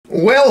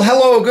Well,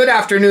 hello, good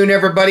afternoon,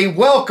 everybody.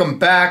 Welcome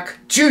back.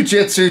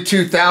 Jiu-Jitsu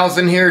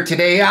 2000 here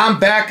today. I'm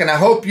back, and I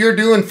hope you're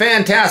doing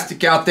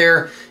fantastic out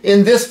there.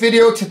 In this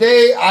video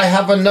today, I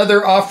have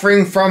another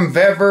offering from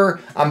Vevor.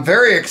 I'm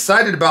very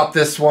excited about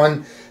this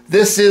one.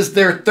 This is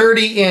their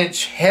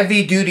 30-inch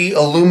heavy-duty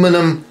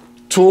aluminum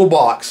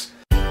toolbox.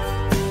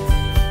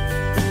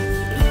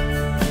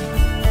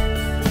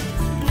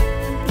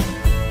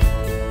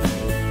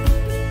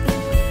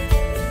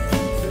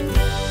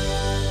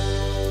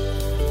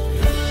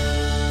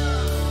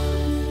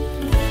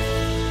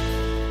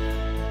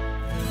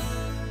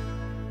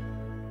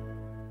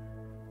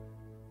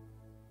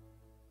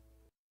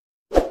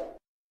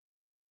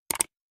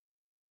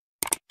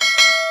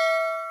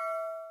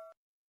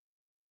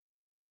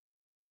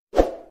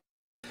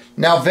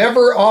 Now,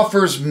 Vevor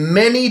offers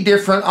many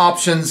different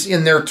options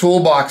in their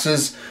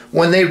toolboxes.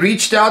 When they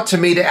reached out to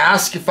me to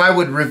ask if I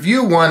would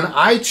review one,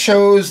 I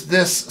chose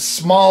this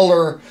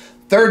smaller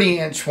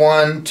 30-inch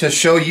one to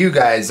show you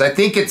guys. I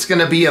think it's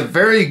going to be a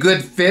very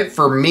good fit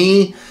for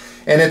me,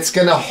 and it's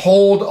going to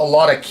hold a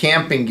lot of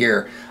camping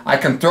gear. I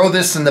can throw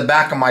this in the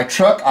back of my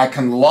truck. I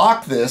can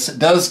lock this. It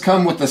does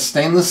come with a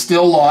stainless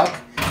steel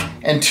lock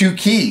and 2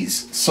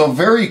 keys. So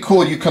very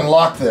cool. You can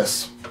lock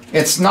this.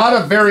 It's not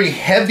a very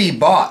heavy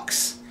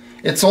box.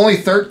 It's only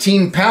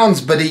 13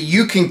 pounds, but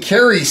you can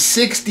carry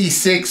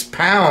 66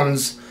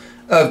 pounds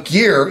of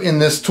gear in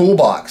this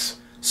toolbox.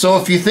 So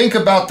if you think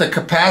about the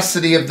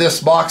capacity of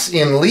this box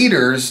in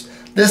liters,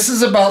 this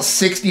is about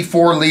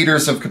 64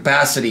 liters of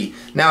capacity.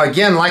 Now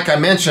again, like I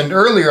mentioned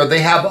earlier,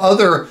 they have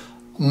other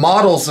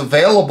models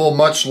available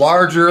much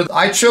larger.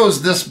 I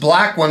chose this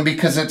black one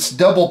because it's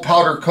double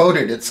powder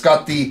coated. It's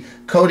got the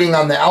coating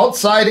on the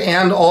outside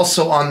and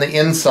also on the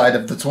inside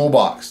of the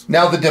toolbox.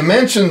 Now the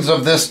dimensions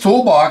of this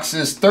toolbox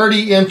is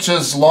 30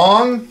 inches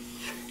long.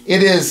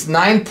 It is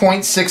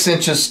 9.6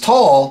 inches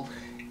tall,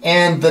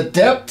 and the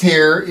depth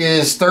here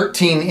is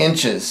 13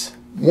 inches.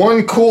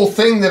 One cool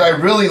thing that I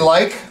really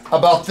like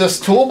about this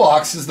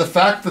toolbox is the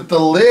fact that the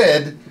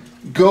lid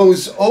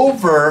goes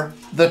over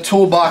the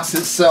toolbox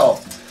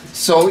itself.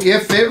 So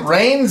if it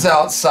rains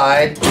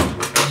outside,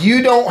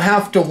 you don't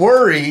have to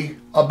worry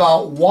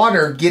about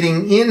water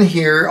getting in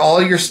here.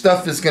 All your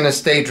stuff is going to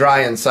stay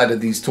dry inside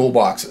of these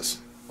toolboxes.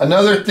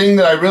 Another thing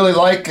that I really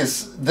like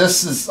is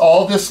this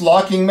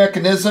locking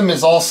mechanism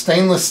is all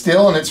stainless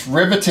steel, and it's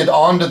riveted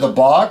onto the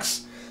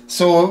box.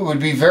 So it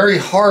would be very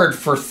hard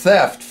for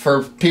theft,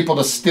 for people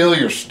to steal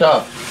your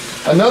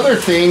stuff. Another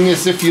thing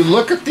is, if you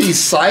look at these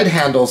side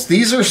handles,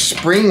 these are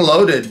spring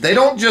loaded. They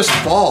don't just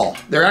fall.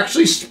 They're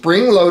actually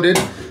spring loaded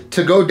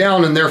to go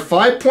down, and they're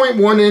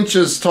 5.1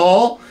 inches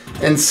tall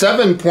and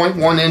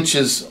 7.1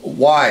 inches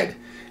wide.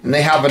 And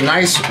they have a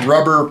nice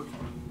rubber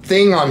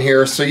thing on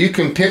here, so you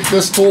can pick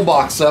this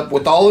toolbox up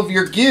with all of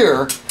your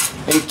gear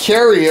and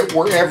carry it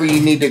wherever you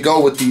need to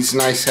go with these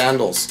nice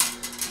handles.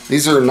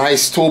 These are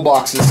nice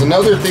toolboxes.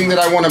 Another thing that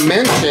I want to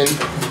mention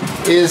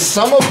is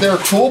some of their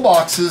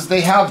toolboxes,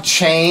 they have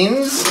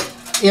chains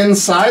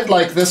inside,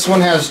 like this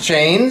one has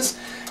chains,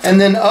 and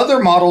then other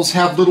models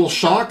have little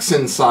shocks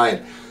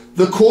inside.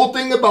 The cool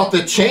thing about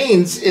the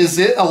chains is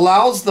it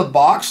allows the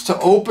box to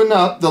open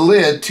up the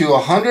lid to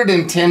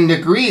 110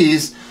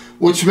 degrees,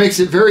 which makes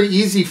it very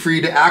easy for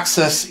you to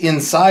access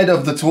inside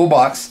of the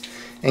toolbox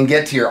and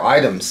get to your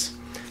items.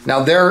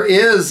 Now there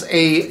is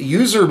a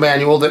user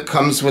manual that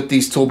comes with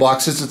these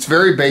toolboxes. It's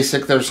very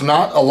basic. There's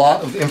not a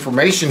lot of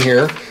information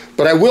here,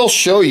 but I will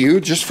show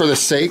you just for the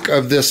sake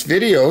of this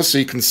video so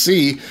you can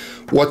see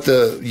what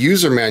the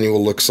user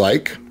manual looks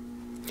like.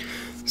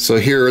 So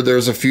here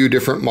there's a few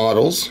different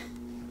models.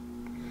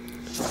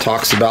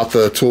 Talks about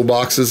the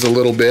toolboxes a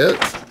little bit,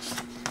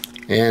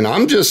 and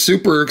I'm just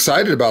super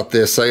excited about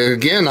this.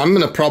 Again, I'm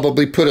going to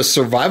probably put a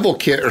survival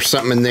kit or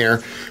something in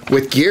there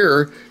with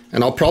gear,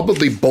 and I'll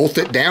probably bolt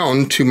it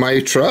down to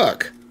my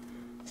truck.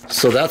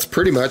 So that's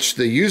pretty much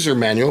the user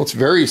manual. It's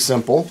very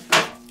simple,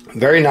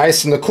 very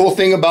nice, and the cool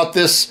thing about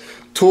this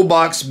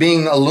toolbox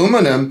being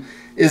aluminum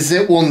is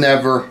it will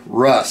never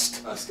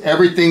rust.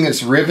 Everything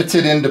is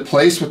riveted into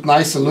place with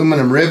nice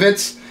aluminum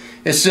rivets.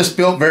 It's just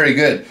built very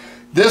good.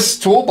 This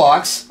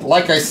toolbox,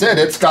 like I said,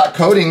 it's got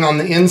coating on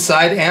the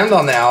inside and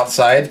on the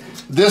outside.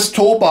 This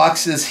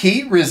toolbox is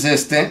heat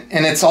resistant,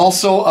 and it's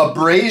also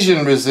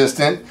abrasion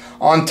resistant,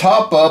 on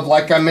top of,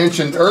 like I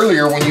mentioned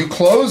earlier, when you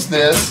close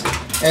this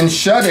and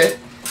shut it,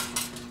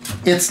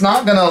 it's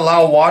not going to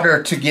allow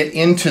water to get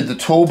into the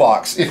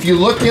toolbox. If you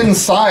look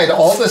inside,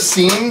 all the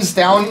seams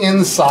down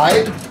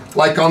inside,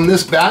 like on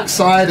this back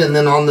side and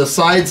then on the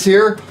sides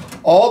here,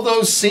 all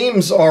those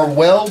seams are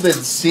welded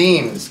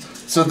seams.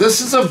 So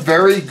this is a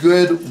very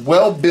good,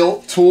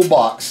 well-built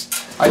toolbox.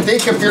 I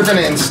think if you're going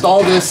to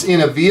install this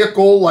in a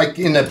vehicle, like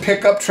in a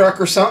pickup truck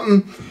or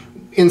something,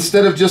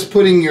 instead of just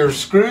putting your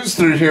screws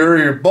through here or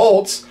your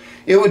bolts,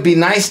 it would be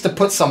nice to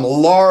put some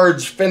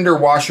large fender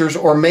washers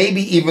or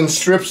maybe even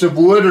strips of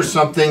wood or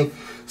something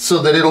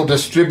so that it'll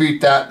distribute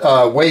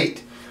that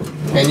weight.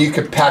 And you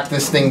could pack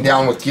this thing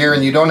down with gear,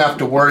 and you don't have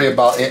to worry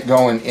about it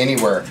going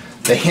anywhere.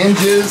 The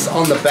hinges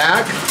on the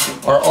back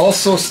are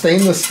also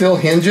stainless steel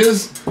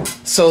hinges.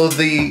 So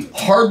the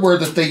hardware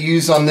that they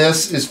use on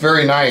this is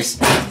very nice.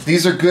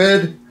 These are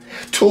good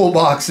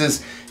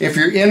toolboxes. If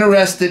you're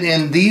interested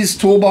in these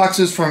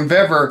toolboxes from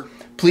Vevor,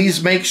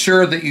 please make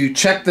sure that you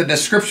check the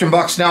description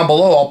box down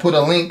below. I'll put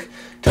a link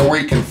to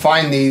where you can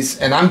find these.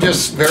 And I'm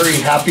just very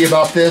happy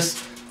about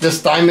this.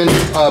 This diamond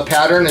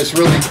pattern is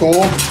really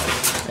cool.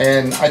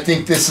 And I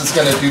think this is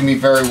going to do me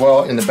very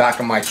well in the back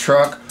of my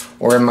truck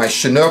or in my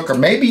Chinook. Or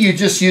maybe you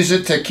just use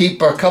it to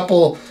keep a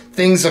couple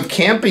things of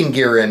camping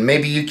gear in.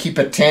 Maybe you keep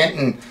a tent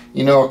and,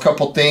 you know, a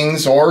couple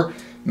things, or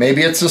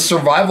maybe it's a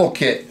survival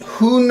kit.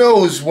 Who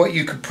knows what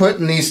you could put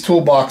in these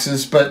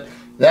toolboxes, but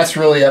that's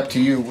really up to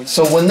you.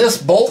 So when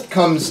this bolt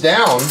comes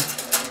down,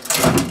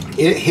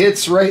 it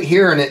hits right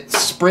here and it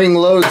spring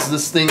loads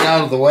this thing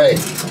out of the way.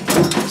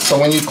 So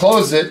when you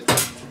close it,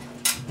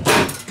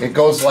 it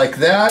goes like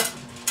that,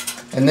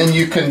 and then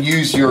you can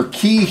use your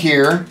key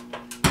here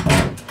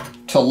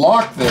to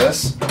lock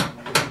this.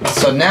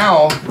 So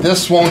now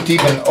this won't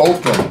even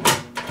open.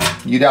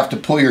 You'd have to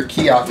pull your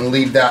key out and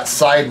leave that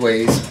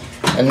sideways.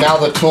 And now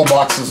the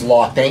toolbox is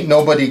locked. Ain't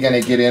nobody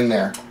gonna get in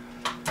there.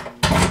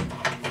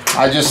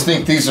 I just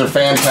think these are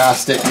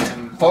fantastic.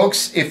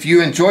 Folks, if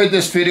you enjoyed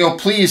this video,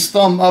 please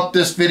thumb up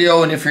this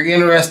video. And if you're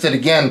interested,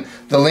 again,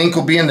 the link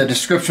will be in the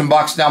description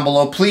box down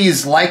below.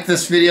 Please like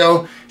this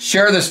video,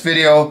 share this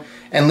video,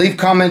 and leave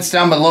comments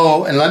down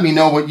below and let me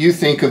know what you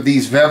think of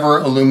these Vevor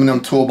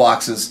aluminum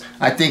toolboxes.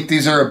 I think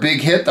these are a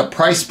big hit. The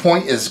price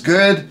point is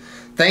good.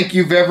 Thank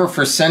you, Vevor,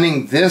 for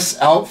sending this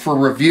out for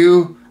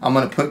review. I'm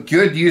going to put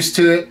good use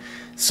to it.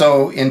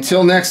 So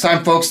until next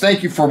time, folks,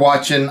 thank you for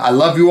watching. I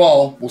love you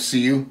all. We'll see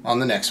you on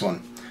the next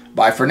one.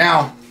 Bye for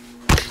now.